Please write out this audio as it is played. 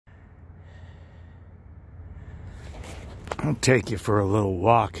I'll take you for a little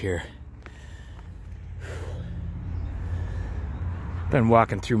walk here. Been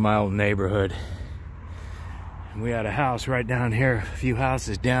walking through my old neighborhood. And we had a house right down here, a few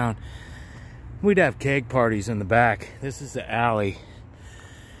houses down. We'd have keg parties in the back. This is the alley.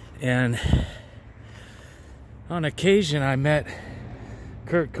 And on occasion I met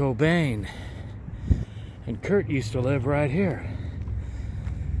Kurt Cobain. And Kurt used to live right here.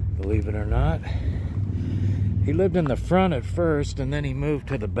 Believe it or not. He lived in the front at first, and then he moved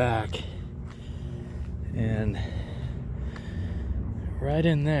to the back. And right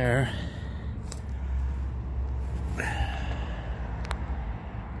in there,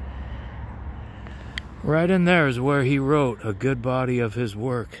 is where he wrote a good body of his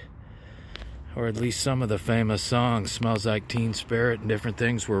work. Or at least some of the famous songs. Smells Like Teen Spirit and different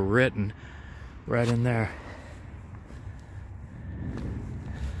things were written right in there.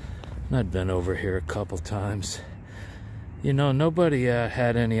 I'd been over here a couple times. You know, nobody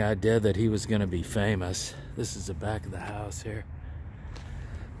had any idea that he was going to be famous. This is the back of the house here.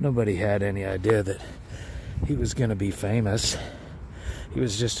 Nobody had any idea that he was going to be famous. He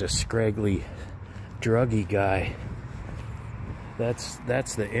was just a scraggly, druggy guy. That's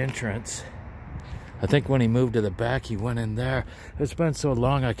the entrance. I think when he moved to the back, he went in there. It's been so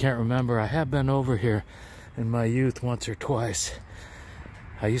long, I can't remember. I have been over here in my youth once or twice.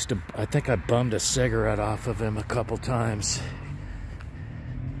 I think I bummed a cigarette off of him a couple times.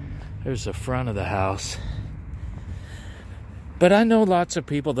 There's the front of the house. But I know lots of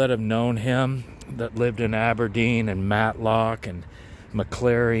people that have known him, that lived in Aberdeen and Matlock and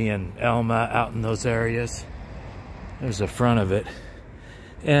McCleary and Elma, out in those areas. There's the front of it.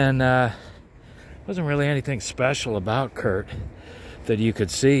 And wasn't really anything special about Kurt that you could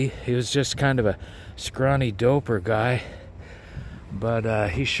see. He was just kind of a scrawny doper guy.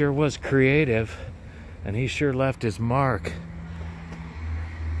 But he sure was creative, and he sure left his mark.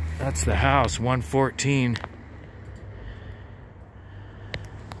 That's the house, 114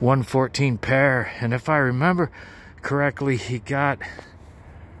 Pear. And if I remember correctly, he got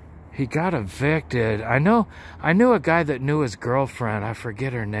evicted. I knew a guy that knew his girlfriend. I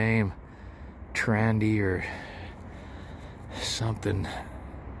forget her name, Trandy or something,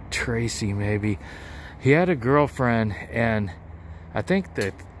 Tracy maybe. He had a girlfriend, and I think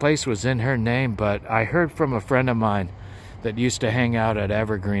the place was in her name, but I heard from a friend of mine that used to hang out at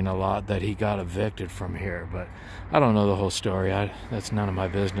Evergreen a lot that he got evicted from here. But I don't know the whole story. That's none of my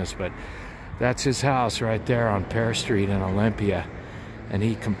business. But that's his house right there on Pear Street in Olympia. And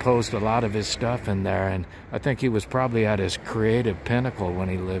he composed a lot of his stuff in there. And I think he was probably at his creative pinnacle when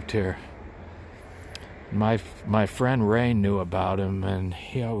he lived here. My friend Ray knew about him, and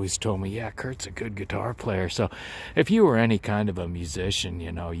he always told me, yeah, Kurt's a good guitar player. So if you were any kind of a musician,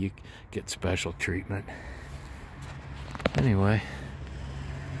 you know, you get special treatment. Anyway,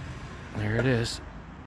 there it is.